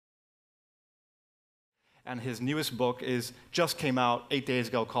And his newest book just came out 8 days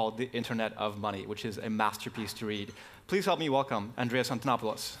ago called The Internet of Money, which is a masterpiece to read. Please help me welcome Andreas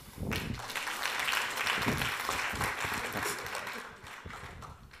Antonopoulos.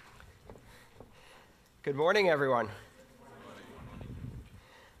 Good morning, everyone.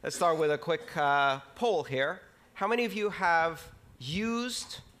 Let's start with a quick poll here. How many of you have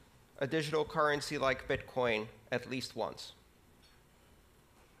used a digital currency like Bitcoin at least once?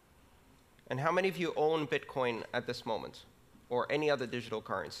 And how many of you own Bitcoin at this moment, or any other digital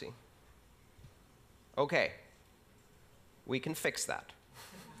currency? OK. We can fix that.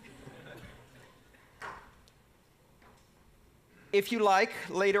 If you like,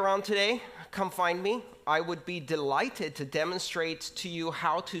 later on today, come find me. I would be delighted to demonstrate to you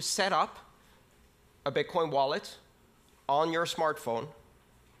how to set up a Bitcoin wallet on your smartphone.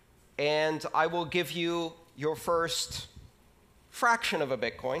 And I will give you your first fraction of a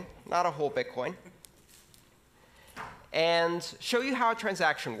Bitcoin, not a whole Bitcoin, and show you how a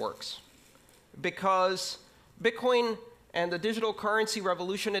transaction works. Because Bitcoin and the digital currency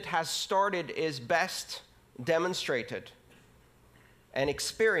revolution it has started is best demonstrated and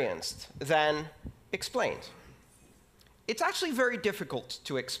experienced than explained. It's actually very difficult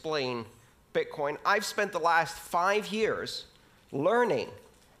to explain Bitcoin. I've spent the last 5 years learning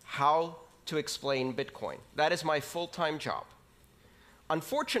how to explain Bitcoin. That is my full-time job.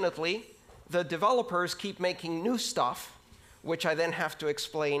 Unfortunately, the developers keep making new stuff, which I then have to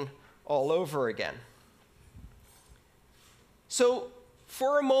explain all over again. So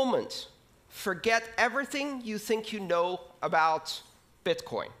for a moment, forget everything you think you know about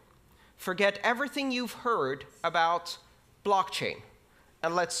Bitcoin. Forget everything you've heard about blockchain,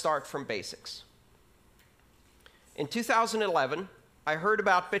 and let's start from basics. In 2011, I heard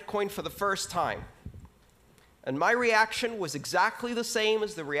about Bitcoin for the first time. And my reaction was exactly the same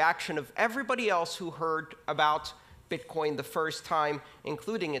as the reaction of everybody else who heard about Bitcoin the first time,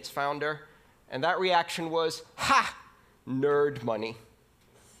 including its founder. And that reaction was, ha, nerd money.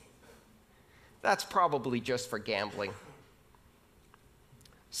 That's probably just for gambling.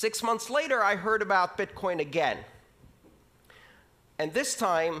 6 months later, I heard about Bitcoin again. And this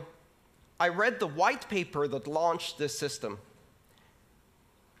time, I read the white paper that launched this system.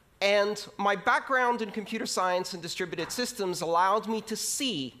 And my background in computer science and distributed systems allowed me to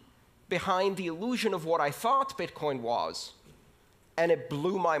see behind the illusion of what I thought Bitcoin was, and it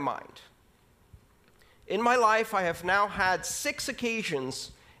blew my mind. In my life, I have now had 6 occasions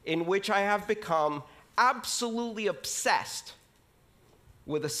in which I have become absolutely obsessed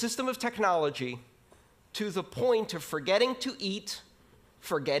with a system of technology to the point of forgetting to eat,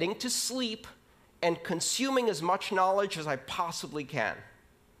 forgetting to sleep, and consuming as much knowledge as I possibly can.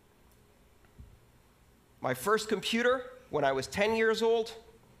 My first computer, when I was 10 years old,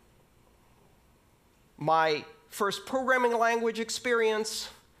 my first programming language experience,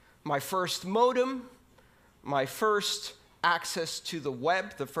 my first modem, my first access to the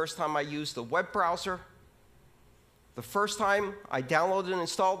web, the first time I used the web browser, the first time I downloaded and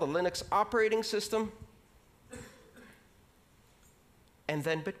installed the Linux operating system, and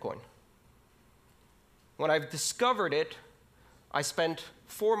then Bitcoin. When I've discovered it, I spent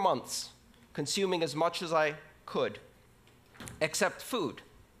 4 months consuming as much as I could, except food.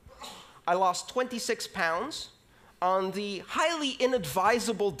 I lost 26 pounds on the highly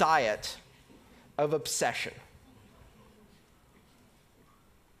inadvisable diet of obsession.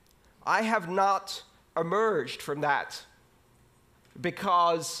 I have not emerged from that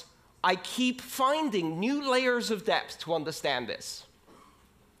because I keep finding new layers of depth to understand this.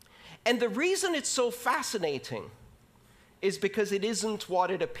 And the reason it's so fascinating is because it isn't what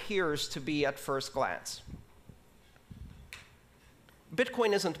it appears to be at first glance.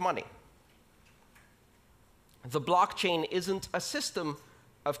 Bitcoin isn't money. The blockchain isn't a system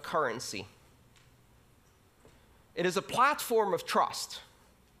of currency. It is a platform of trust.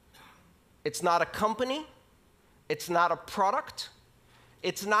 It's not a company. It's not a product.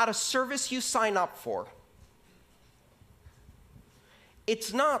 It's not a service you sign up for.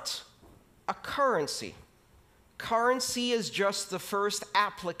 It's not a currency. Currency is just the first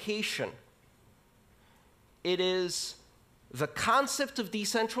application. It is the concept of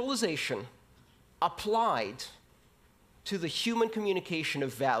decentralization applied to the human communication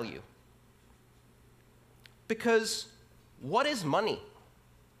of value. Because what is money?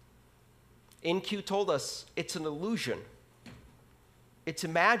 InQ told us it's an illusion. It's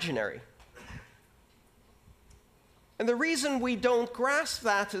imaginary. And the reason we don't grasp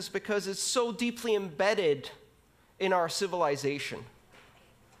that is because it's so deeply embedded in our civilization.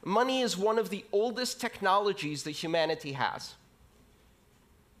 Money is one of the oldest technologies that humanity has.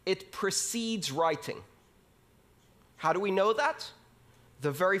 It precedes writing. How do we know that? The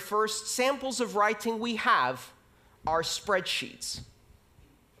very first samples of writing we have are spreadsheets.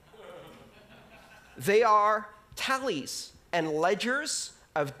 They are tallies and ledgers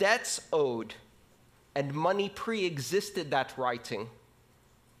of debts owed, and money pre-existed that writing.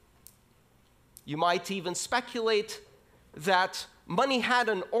 You might even speculate that money had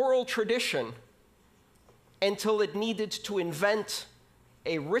an oral tradition until it needed to invent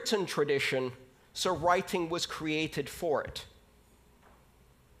a written tradition, so writing was created for it.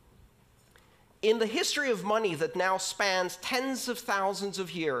 In the history of money that now spans tens of thousands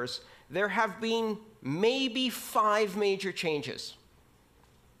of years, there have been maybe 5 major changes.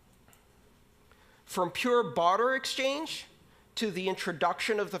 From pure barter exchange to the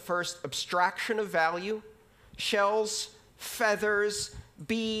introduction of the first abstraction of value, shells, feathers,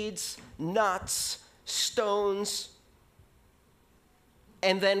 beads, nuts, stones,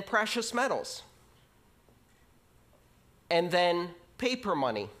 and then precious metals, and then paper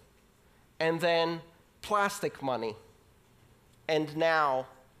money, and then plastic money, and now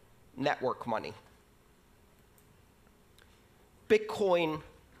network money. Bitcoin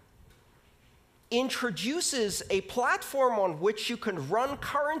introduces a platform on which you can run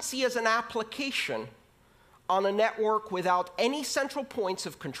currency as an application on a network without any central points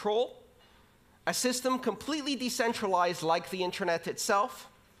of control, a system completely decentralized like the internet itself.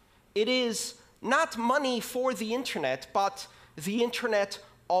 It is not money for the internet, but the internet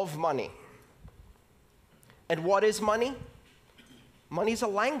of money. And what is money? Money is a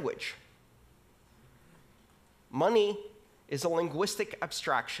language. Money is a linguistic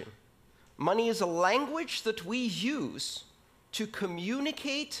abstraction. Money is a language that we use to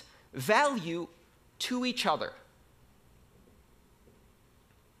communicate value to each other.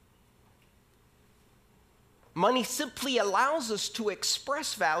 Money simply allows us to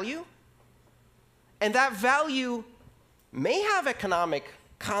express value, and that value may have economic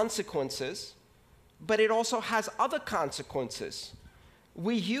consequences, but it also has other consequences.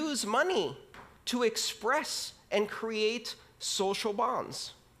 We use money to express and create social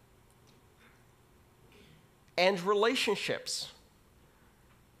bonds and relationships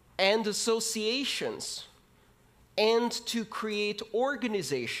and associations and to create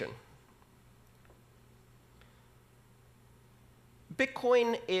organization.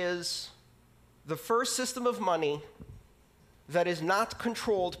 Bitcoin is the first system of money that is not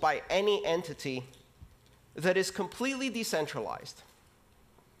controlled by any entity, that is completely decentralized.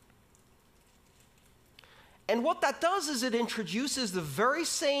 And what that does is it introduces the very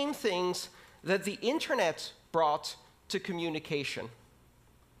same things that the internet brought to communication.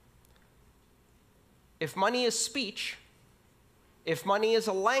 If money is speech, if money is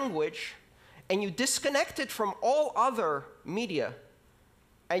a language, and you disconnect it from all other media,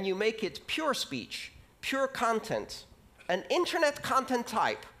 and you make it pure speech, pure content, an internet content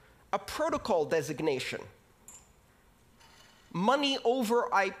type, a protocol designation, money over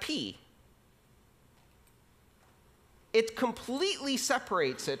IP, it completely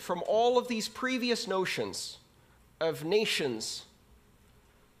separates it from all of these previous notions of nations,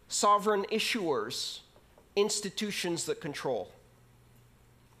 sovereign issuers, institutions that control.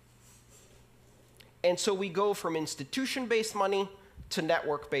 And so we go from institution-based money to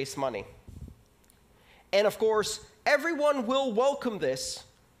network-based money. And of course, everyone will welcome this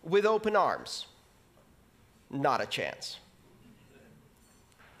with open arms. Not a chance.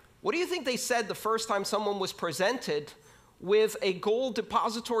 What do you think they said the first time someone was presented with a gold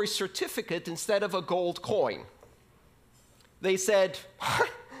depository certificate instead of a gold coin? They said,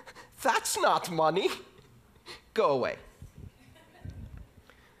 "That's not money. Go away."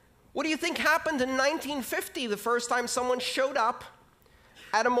 What do you think happened in 1950, the first time someone showed up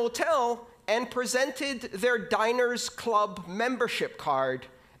at a motel and presented their Diners Club membership card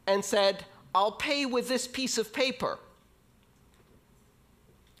and said, "I'll pay with this piece of paper"?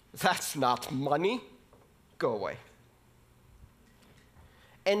 That's not money. Go away.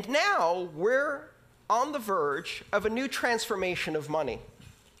 And now we're on the verge of a new transformation of money.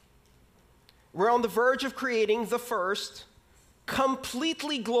 We're on the verge of creating the first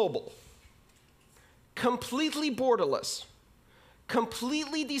completely global, completely borderless,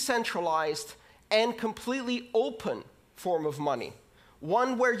 completely decentralized, and completely open form of money.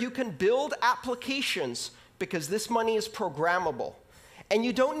 One where you can build applications because this money is programmable. And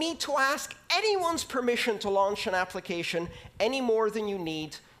you don't need to ask anyone's permission to launch an application any more than you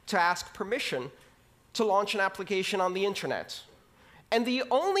need to ask permission to launch an application on the internet. And the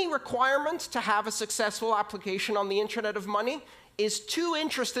only requirement to have a successful application on the internet of money is 2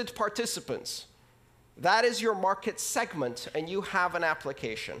 interested participants. That is your market segment, and you have an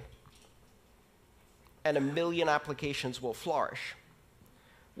application. and 1 million applications will flourish.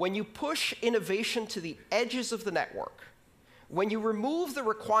 When you push innovation to the edges of the network, when you remove the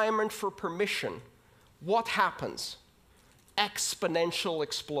requirement for permission, what happens? Exponential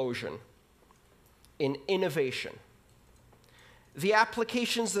explosion in innovation. The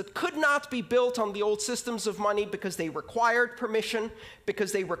applications that could not be built on the old systems of money because they required permission,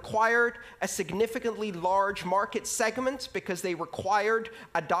 because they required a significantly large market segment, because they required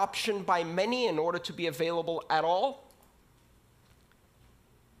adoption by many in order to be available at all.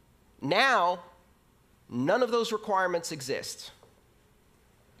 Now, none of those requirements exist.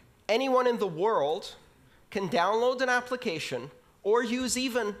 Anyone in the world can download an application or use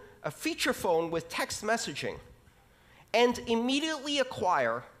even a feature phone with text messaging and immediately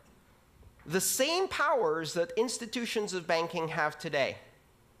acquire the same powers that institutions of banking have today.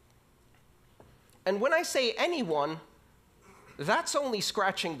 And when I say anyone, that's only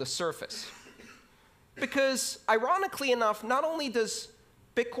scratching the surface. Because ironically enough, not only does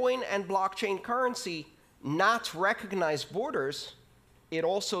Bitcoin and blockchain currency not recognize borders, it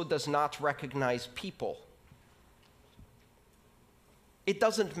also does not recognize people. It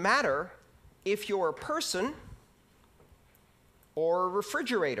doesn't matter if you're a person or a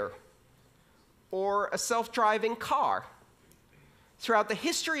refrigerator or a self-driving car. Throughout the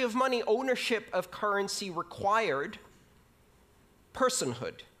history of money, ownership of currency required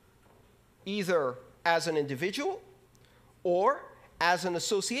personhood, either as an individual or as an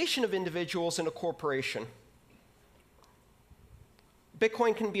association of individuals in a corporation.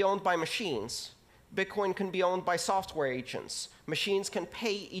 Bitcoin can be owned by machines. Bitcoin can be owned by software agents. Machines can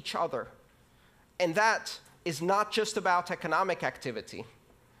pay each other. And that is not just about economic activity.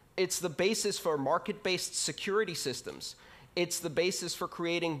 It's the basis for market-based security systems. It's the basis for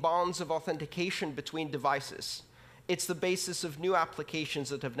creating bonds of authentication between devices. It's the basis of new applications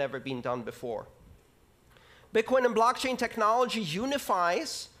that have never been done before. Bitcoin and blockchain technology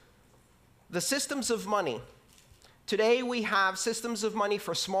unifies the systems of money. Today, we have systems of money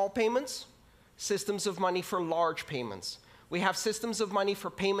for small payments, systems of money for large payments. We have systems of money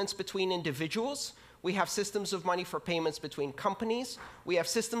for payments between individuals. We have systems of money for payments between companies. We have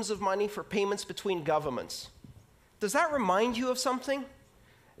systems of money for payments between governments. Does that remind you of something?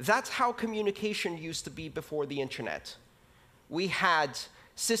 That's how communication used to be before the internet. We had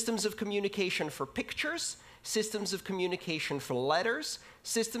systems of communication for pictures, systems of communication for letters,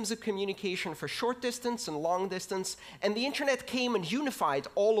 systems of communication for short distance and long distance, and the internet came and unified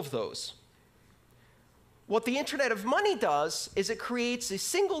all of those. What the Internet of Money does is it creates a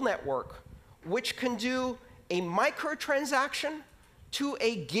single network which can do a microtransaction to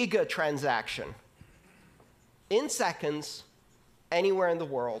a gigatransaction in seconds, anywhere in the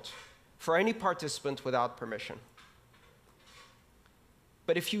world, for any participant without permission.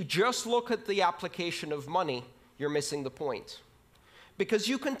 But if you just look at the application of money, you're missing the point. Because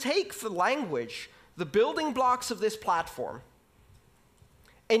you can take the language, the building blocks of this platform,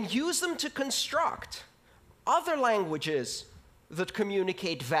 and use them to construct other languages that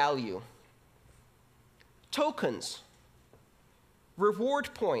communicate value. Tokens, reward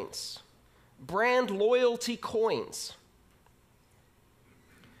points, brand loyalty coins.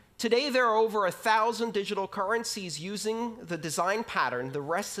 Today, there are over 1,000 digital currencies using the design pattern, the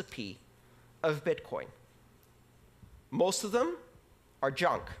recipe of Bitcoin. Most of them are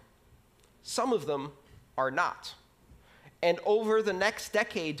junk. Some of them are not. And over the next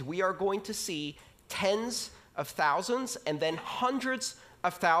decade, we are going to see tens of thousands and then hundreds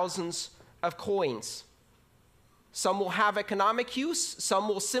of thousands of coins. Some will have economic use. Some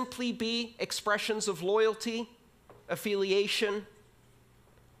will simply be expressions of loyalty, affiliation.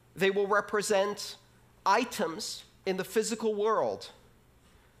 They will represent items in the physical world,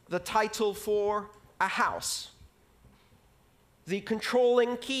 the title for a house, the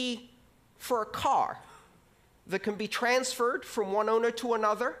controlling key for a car that can be transferred from one owner to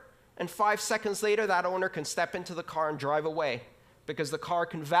another, and 5 seconds later, that owner can step into the car and drive away because the car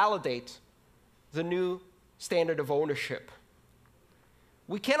can validate the new standard of ownership.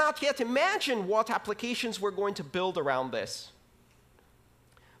 We cannot yet imagine what applications we're going to build around this.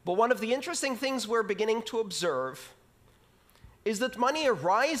 But one of the interesting things we're beginning to observe is that money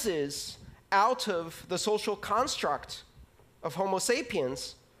arises out of the social construct of Homo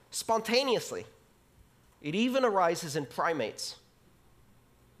sapiens spontaneously. It even arises in primates.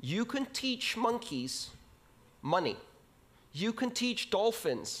 You can teach monkeys money. You can teach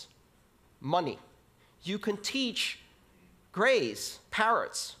dolphins money. You can teach greys,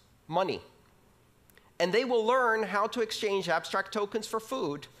 parrots, money. And they will learn how to exchange abstract tokens for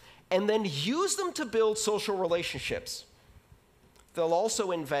food and then use them to build social relationships. They'll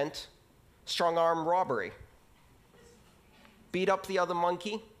also invent strong-arm robbery. Beat up the other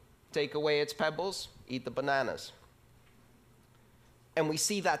monkey, take away its pebbles, eat the bananas. And we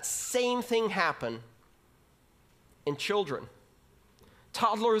see that same thing happen in children.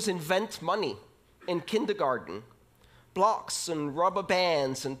 Toddlers invent money in kindergarten. Blocks and rubber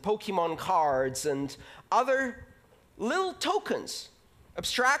bands and Pokemon cards and other little tokens,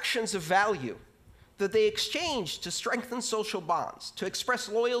 abstractions of value that they exchange to strengthen social bonds, to express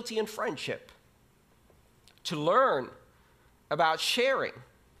loyalty and friendship, to learn about sharing.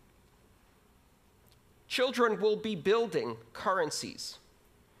 Children will be building currencies.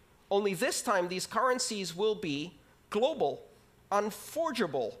 Only this time, these currencies will be global,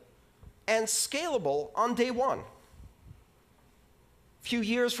 unforgeable, and scalable on day one. A few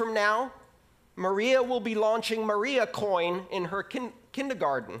years from now, Maria will be launching Maria Coin in her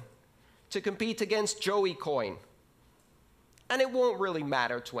kindergarten to compete against Joey Coin. And it won't really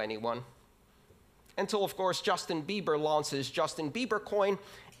matter to anyone. Until, of course, Justin Bieber launches Justin Bieber Coin,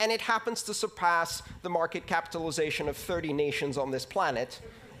 and it happens to surpass the market capitalization of 30 nations on this planet.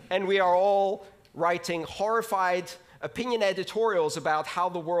 And we are all writing horrified opinion editorials about how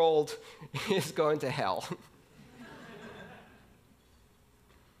the world is going to hell.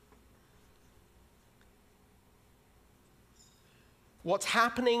 What's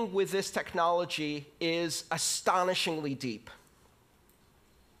happening with this technology is astonishingly deep.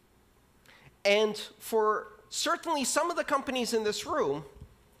 And for certainly some of the companies in this room,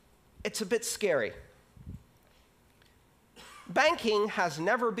 it's a bit scary. Banking has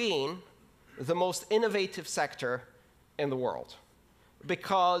never been the most innovative sector in the world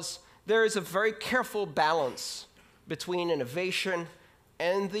because there is a very careful balance between innovation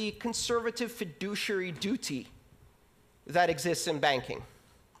and the conservative fiduciary duty that exists in banking,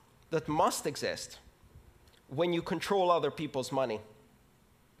 that must exist when you control other people's money.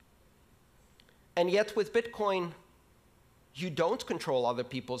 And yet with Bitcoin, you don't control other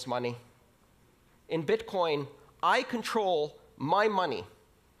people's money. In Bitcoin, I control my money.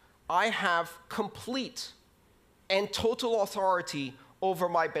 I have complete and total authority over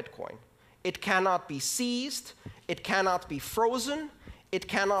my Bitcoin. It cannot be seized, it cannot be frozen, it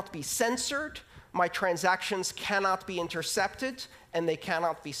cannot be censored, my transactions cannot be intercepted, and they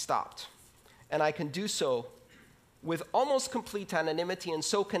cannot be stopped. And I can do so with almost complete anonymity, and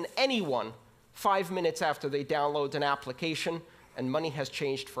so can anyone 5 minutes after they download an application, and money has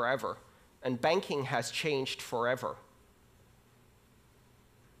changed forever, and banking has changed forever.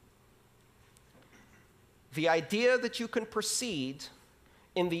 The idea that you can proceed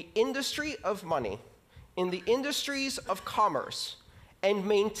in the industry of money, in the industries of commerce, and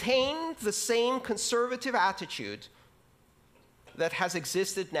maintain the same conservative attitude that has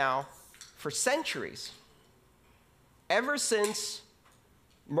existed now for centuries, ever since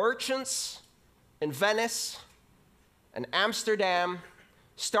merchants in Venice and Amsterdam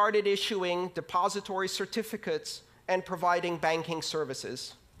started issuing depository certificates and providing banking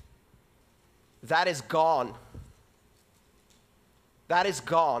services. That is gone. That is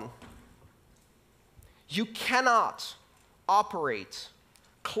gone. You cannot operate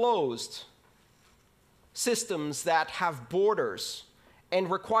closed systems that have borders and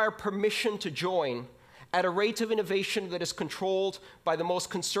require permission to join at a rate of innovation that is controlled by the most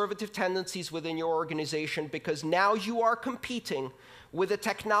conservative tendencies within your organization, because now you are competing with a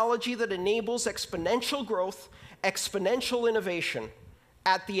technology that enables exponential growth, exponential innovation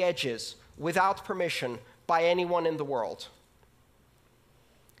at the edges without permission by anyone in the world.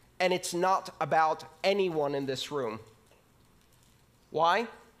 And it's not about anyone in this room. Why?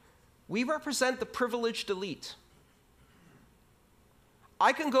 We represent the privileged elite.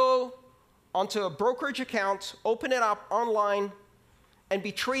 I can go onto a brokerage account, open it up online, and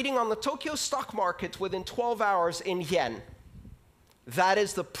be trading on the Tokyo stock market within 12 hours in yen. That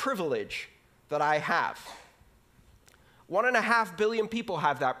is the privilege that I have. 1.5 billion people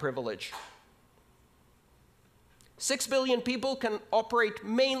have that privilege. 6 billion people can operate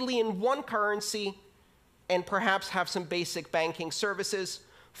mainly in one currency and perhaps have some basic banking services.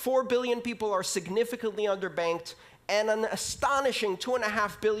 4 billion people are significantly underbanked, and an astonishing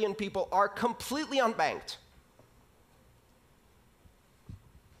 2.5 billion people are completely unbanked.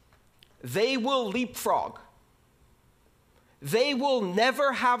 They will leapfrog. They will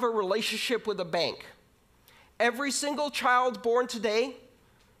never have a relationship with a bank. Every single child born today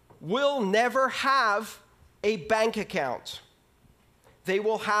will never have a bank account. They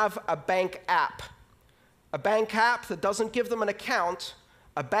will have a bank app. A bank app that doesn't give them an account,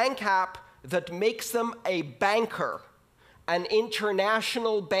 a bank app that makes them a banker, an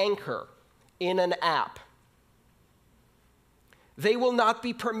international banker in an app. They will not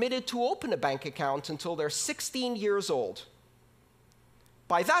be permitted to open a bank account until they're 16 years old.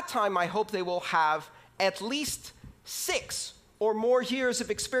 By that time, I hope they will have at least 6 or more years of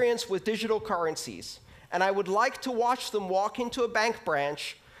experience with digital currencies. And I would like to watch them walk into a bank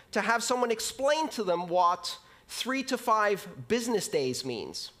branch to have someone explain to them what 3 to 5 business days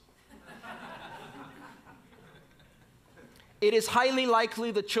means. It is highly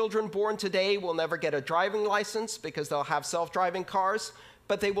likely that children born today will never get a driving license because they'll have self-driving cars,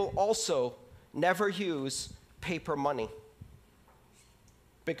 but they will also never use paper money.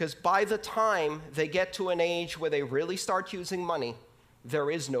 Because by the time they get to an age where they really start using money, there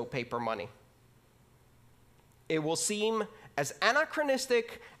is no paper money. It will seem as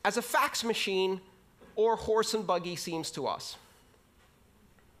anachronistic as a fax machine or horse and buggy seems to us.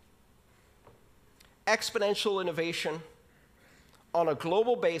 Exponential innovation on a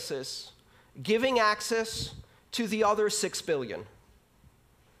global basis, giving access to the other 6 billion.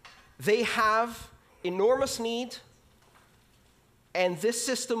 They have enormous need, and this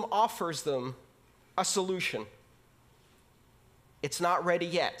system offers them a solution. It's not ready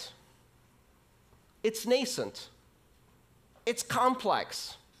yet. It's nascent. It's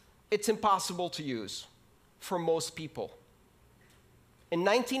complex. It's impossible to use for most people. In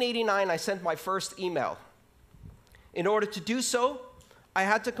 1989, I sent my first email. In order to do so, I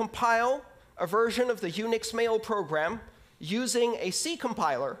had to compile a version of the Unix mail program using a C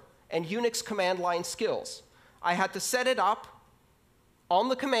compiler and Unix command line skills. I had to set it up on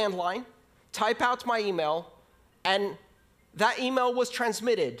the command line, type out my email, and that email was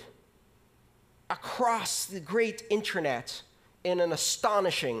transmitted across the great internet in an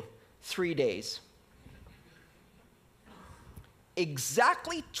astonishing 3 days.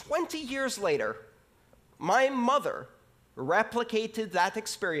 Exactly 20 years later, my mother replicated that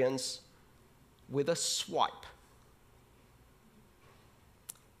experience with a swipe.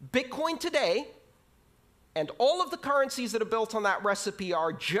 Bitcoin today and all of the currencies that are built on that recipe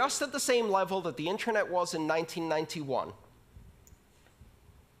are just at the same level that the internet was in 1991.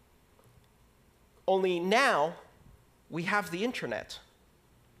 Only now we have the internet.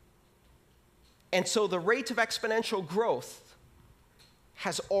 And so the rate of exponential growth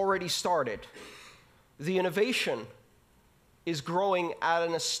has already started. The innovation is growing at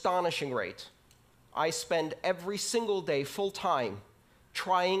an astonishing rate. I spend every single day full-time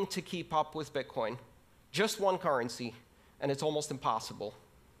trying to keep up with Bitcoin. Just one currency, and it's almost impossible.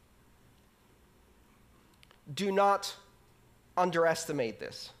 Do not underestimate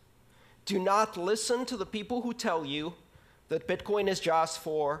this. Do not listen to the people who tell you that Bitcoin is just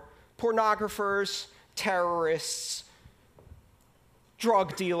for pornographers, terrorists,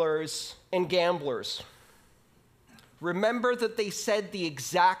 drug dealers, and gamblers. Remember that they said the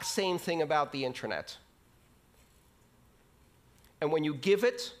exact same thing about the internet. And when you give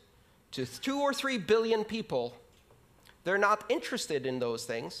it to 2 or 3 billion people, they're not interested in those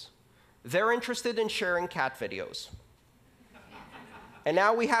things. They're interested in sharing cat videos. And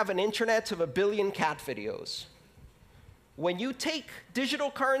now we have an internet of 1 billion cat videos. When you take digital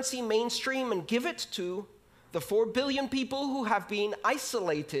currency mainstream and give it to the 4 billion people who have been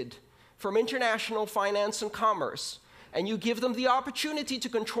isolated from international finance and commerce, and you give them the opportunity to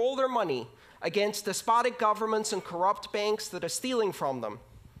control their money against despotic governments and corrupt banks that are stealing from them,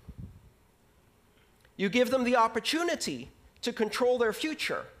 you give them the opportunity to control their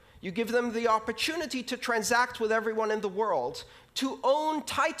future. You give them the opportunity to transact with everyone in the world, to own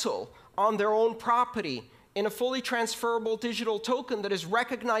title on their own property in a fully transferable digital token that is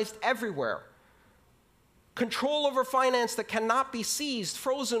recognized everywhere. Control over finance that cannot be seized,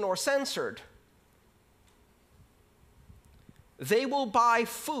 frozen, or censored. They will buy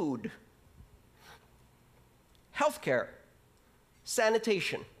food, healthcare,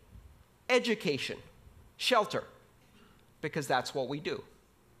 sanitation, education, shelter, because that's what we do.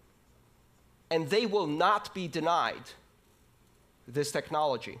 And they will not be denied this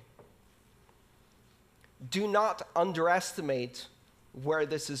technology. Do not underestimate where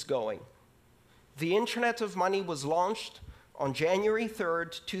this is going. The Internet of Money was launched on January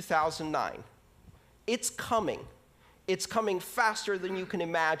 3rd, 2009. It's coming. It's coming faster than you can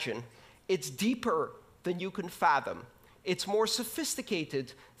imagine. It's deeper than you can fathom. It's more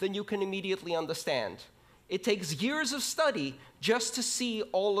sophisticated than you can immediately understand. It takes years of study just to see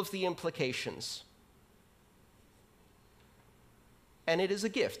all of the implications. And it is a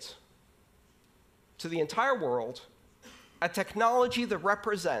gift to the entire world, a technology that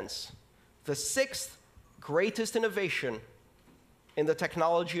represents the 6th greatest innovation in the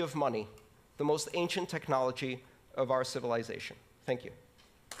technology of money, the most ancient technology of our civilization. Thank you.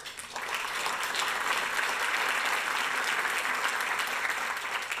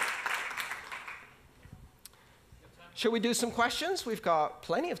 Shall we do some questions? We've got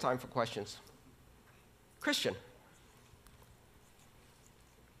plenty of time for questions. Christian.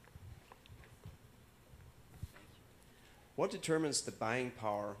 What determines the buying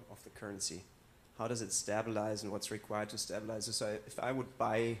power of the currency? How does it stabilize and what's required to stabilize it? So if I would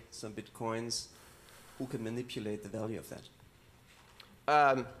buy some bitcoins, who can manipulate the value of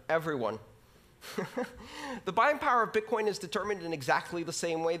that? Everyone. The buying power of Bitcoin is determined in exactly the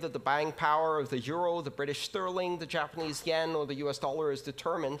same way that the buying power of the euro, the British sterling, the Japanese yen, or the US dollar is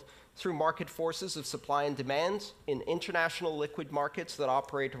determined through market forces of supply and demand in international liquid markets that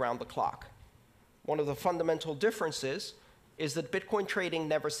operate around the clock. One of the fundamental differences is that Bitcoin trading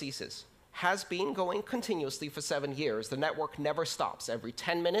never ceases. Has been going continuously for 7 years. The network never stops. Every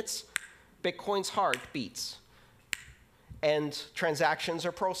 10 minutes, Bitcoin's heart beats, and transactions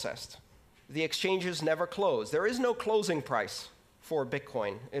are processed. The exchanges never close. There is no closing price for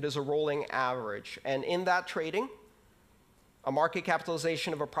Bitcoin. It is a rolling average. And in that trading, a market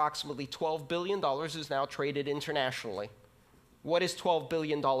capitalization of approximately $12 billion is now traded internationally. What is $12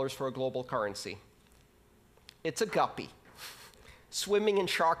 billion for a global currency? It's a guppy swimming in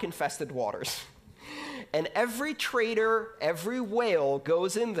shark-infested waters. And every trader, every whale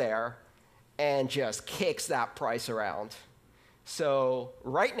goes in there and just kicks that price around. So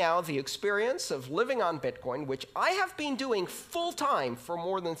right now, the experience of living on Bitcoin, which I have been doing full-time for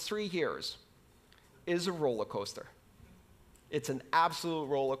more than 3 years, is a roller coaster. It's an absolute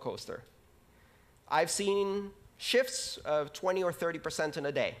roller coaster. I've seen shifts of 20 or 30% in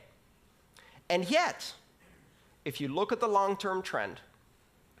a day. And yet, if you look at the long-term trend,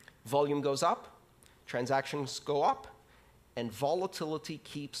 volume goes up, transactions go up, and volatility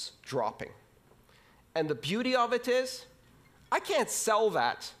keeps dropping. And the beauty of it is, I can't sell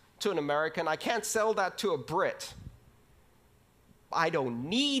that to an American. I can't sell that to a Brit. I don't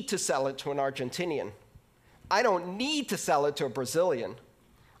need to sell it to an Argentinian. I don't need to sell it to a Brazilian.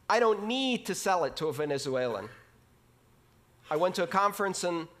 I don't need to sell it to a Venezuelan. I went to a conference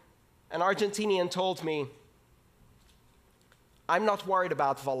and an Argentinian told me, I'm not worried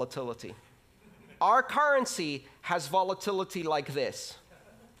about volatility. Our currency has volatility like this.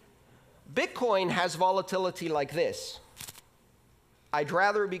 Bitcoin has volatility like this. I'd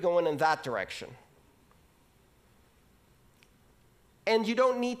rather be going in that direction. And you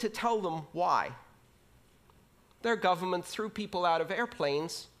don't need to tell them why. Their government threw people out of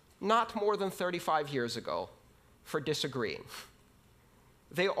airplanes not more than 35 years ago for disagreeing.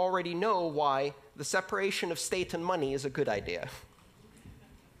 They already know why the separation of state and money is a good idea.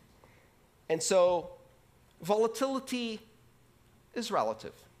 And so volatility is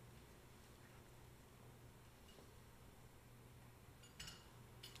relative.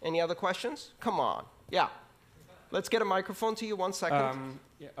 Any other questions? Come on. Yeah. Let's get a microphone to you. 1 second.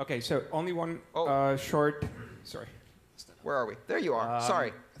 Yeah, okay, so only one short. Sorry. Where are we? There you are.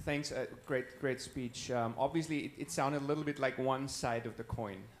 Sorry. Thanks. Great speech. Obviously, it sounded a little bit like one side of the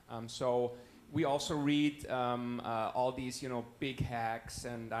coin. So we also read all these, big hacks,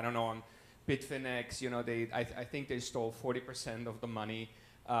 and I don't know, on Bitfinex, I think they stole 40% of the money.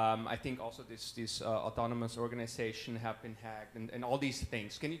 I think also this autonomous organization have been hacked, and all these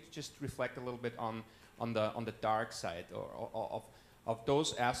things. Can you just reflect a little bit on the dark side of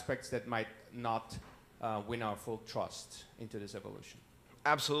those aspects that might not win our full trust into this evolution?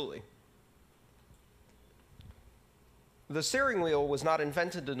 Absolutely. The steering wheel was not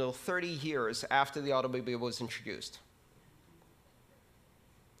invented until 30 years after the automobile was introduced.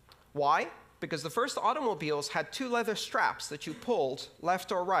 Why? Because the first automobiles had 2 leather straps that you pulled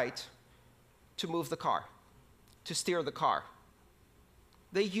left or right to move the car, to steer the car.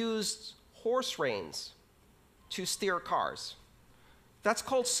 They used horse reins to steer cars. That's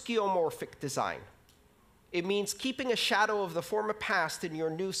called skeuomorphic design. It means keeping a shadow of the former past in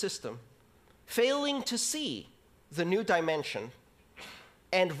your new system, failing to see the new dimension,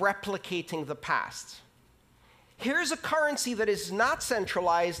 and replicating the past. Here's a currency that is not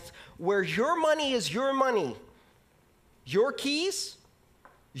centralized, where your money is your money. Your keys,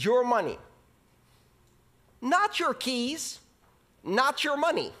 your money. Not your keys, not your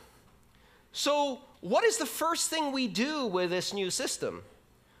money. So what is the first thing we do with this new system?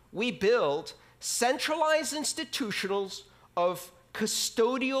 We build centralized institutions of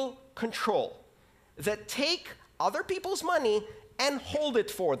custodial control that take other people's money and hold it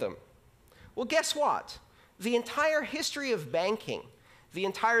for them. Well, guess what? The entire history of banking, the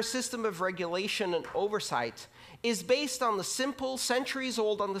entire system of regulation and oversight is based on the simple,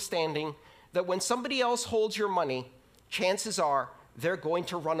 centuries-old understanding that when somebody else holds your money, chances are they're going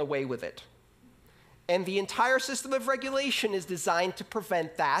to run away with it. And the entire system of regulation is designed to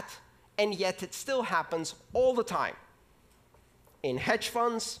prevent that, and yet it still happens all the time. in hedge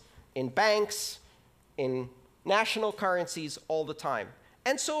funds, in banks, in national currencies all the time.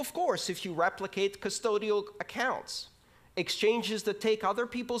 And so, of course, if you replicate custodial accounts, exchanges that take other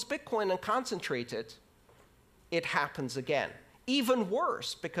people's Bitcoin and concentrate it, it happens again. Even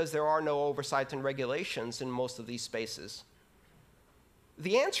worse, because there are no oversight and regulations in most of these spaces.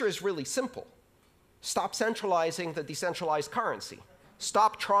 The answer is really simple. Stop centralizing the decentralized currency.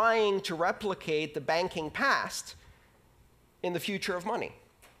 Stop trying to replicate the banking past in the future of money.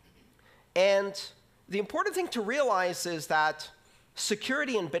 And the important thing to realize is that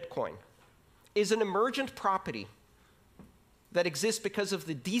security in Bitcoin is an emergent property that exists because of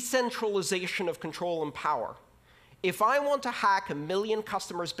the decentralization of control and power. If I want to hack 1 million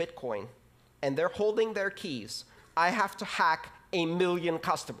customers' Bitcoin and they're holding their keys, I have to hack 1 million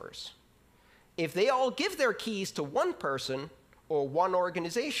customers. If they all give their keys to one person or one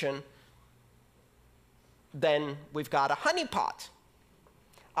organization, then we've got a honeypot.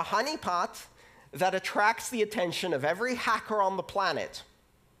 A honeypot that attracts the attention of every hacker on the planet.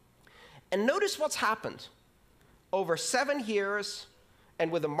 And notice what's happened. Over 7 years,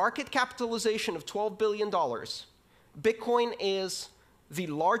 and with a market capitalization of $12 billion, Bitcoin is the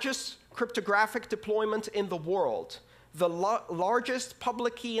largest cryptographic deployment in the world, the largest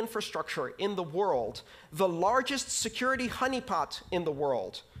public key infrastructure in the world, the largest security honeypot in the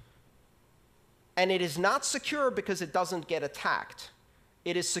world. And it is not secure because it doesn't get attacked.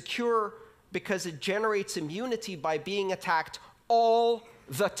 It is secure because it generates immunity by being attacked all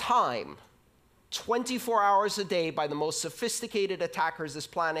the time, 24 hours a day by the most sophisticated attackers this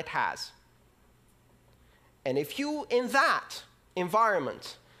planet has. And if you, in that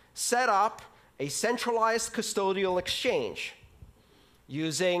environment, set up a centralized custodial exchange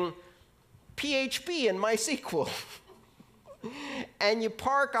using PHP and MySQL, and you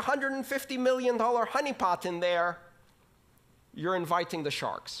park a $150 million honeypot in there, you're inviting the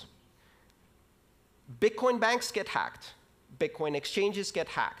sharks. Bitcoin banks get hacked. Bitcoin exchanges get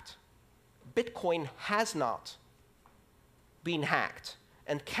hacked. Bitcoin has not been hacked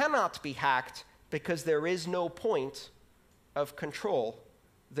and cannot be hacked because there is no point of control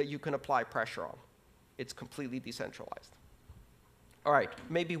that you can apply pressure on. It's completely decentralized. All right,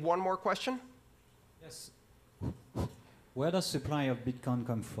 maybe one more question? Yes. Where does supply of Bitcoin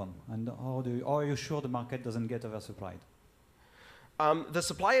come from? And how are you sure the market doesn't get oversupplied? The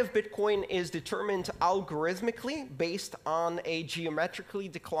supply of Bitcoin is determined algorithmically based on a geometrically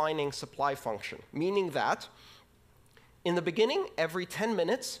declining supply function, meaning that in the beginning, every 10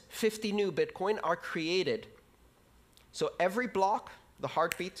 minutes, 50 new Bitcoin are created. So every block, the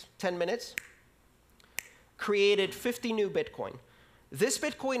heartbeat, 10 minutes, created 50 new Bitcoin. This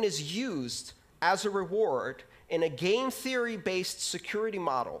Bitcoin is used as a reward in a game theory-based security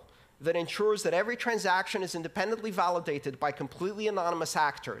model that ensures that every transaction is independently validated by completely anonymous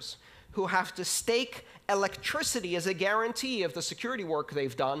actors who have to stake electricity as a guarantee of the security work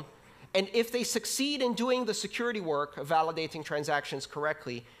they've done. And if they succeed in doing the security work of validating transactions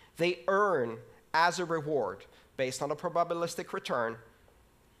correctly, they earn as a reward, based on a probabilistic return,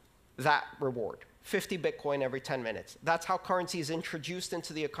 that reward, 50 Bitcoin every 10 minutes. That's how currency is introduced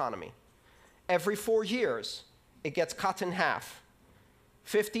into the economy. Every 4 years, it gets cut in half.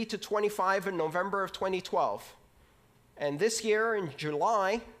 50 to 25 in November of 2012. And this year in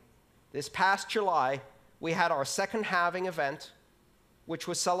July, this past July, we had our second halving event, which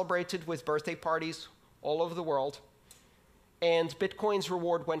was celebrated with birthday parties all over the world. And Bitcoin's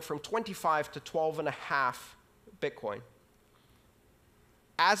reward went from 25 to 12.5 Bitcoin.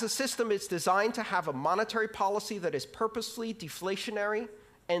 As a system, it's designed to have a monetary policy that is purposefully deflationary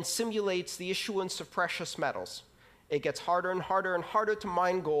and simulates the issuance of precious metals. It gets harder and harder and harder to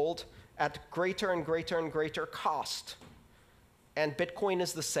mine gold at greater and greater and greater cost. And Bitcoin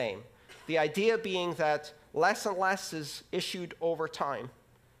is the same. The idea being that less and less is issued over time.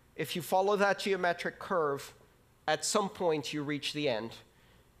 If you follow that geometric curve, at some point you reach the end.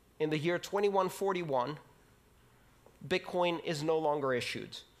 In the year 2141, Bitcoin is no longer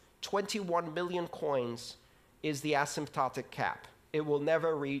issued. 21 million coins is the asymptotic cap. It will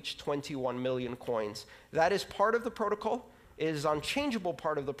never reach 21 million coins. That is part of the protocol. It is an unchangeable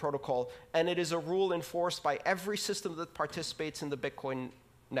part of the protocol, and it is a rule enforced by every system that participates in the Bitcoin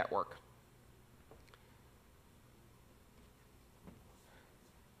network.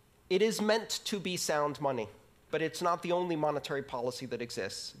 It is meant to be sound money, but it's not the only monetary policy that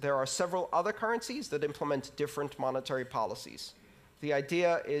exists. There are several other currencies that implement different monetary policies. The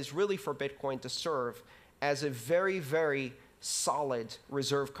idea is really for Bitcoin to serve as a very, very solid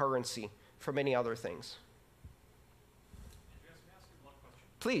reserve currency for many other things. Andreas, may I ask you one question?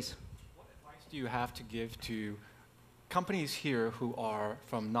 Please. What advice do you have to give to companies here who are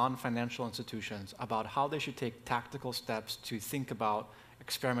from non-financial institutions about how they should take tactical steps to think about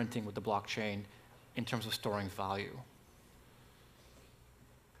experimenting with the blockchain in terms of storing value?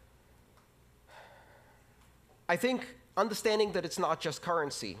 I think understanding that it's not just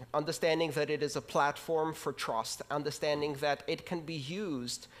currency, understanding that it is a platform for trust, understanding that it can be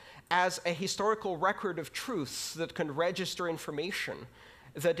used as a historical record of truths that can register information,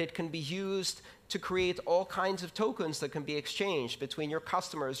 that it can be used to create all kinds of tokens that can be exchanged between your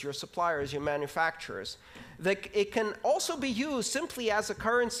customers, your suppliers, your manufacturers, that it can also be used simply as a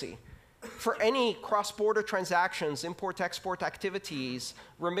currency for any cross-border transactions, import-export activities,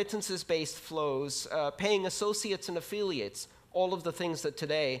 remittances-based flows, paying associates and affiliates, all of the things that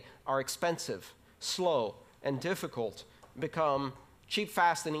today are expensive, slow, and difficult become cheap,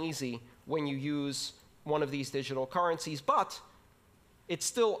 fast, and easy when you use one of these digital currencies, but it's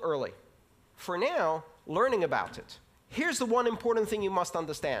still early. For now, learning about it. Here's the one important thing you must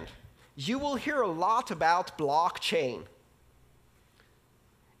understand. You will hear a lot about blockchain.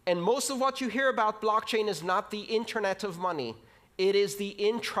 And most of what you hear about blockchain is not the internet of money. It is the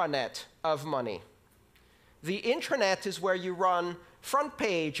intranet of money. The intranet is where you run front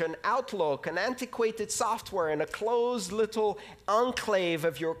page and Outlook and antiquated software in a closed little enclave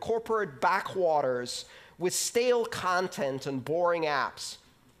of your corporate backwaters with stale content and boring apps.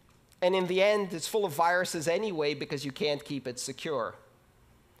 And in the end, it's full of viruses anyway because you can't keep it secure.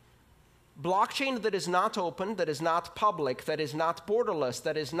 Blockchain that is not open, that is not public, that is not borderless,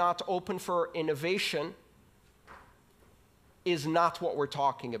 that is not open for innovation is not what we're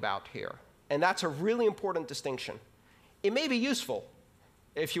talking about here. And that's a really important distinction. It may be useful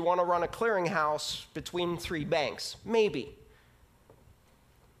if you want to run a clearinghouse between 3 banks, maybe.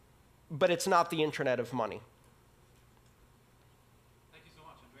 But it's not the internet of money. Thank you so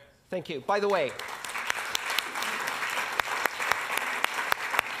much, Andreas. Thank you. By the way,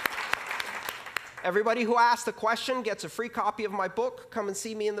 everybody who asked a question gets a free copy of my book. Come and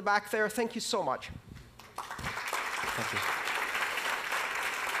see me in the back there. Thank you so much. Thank you.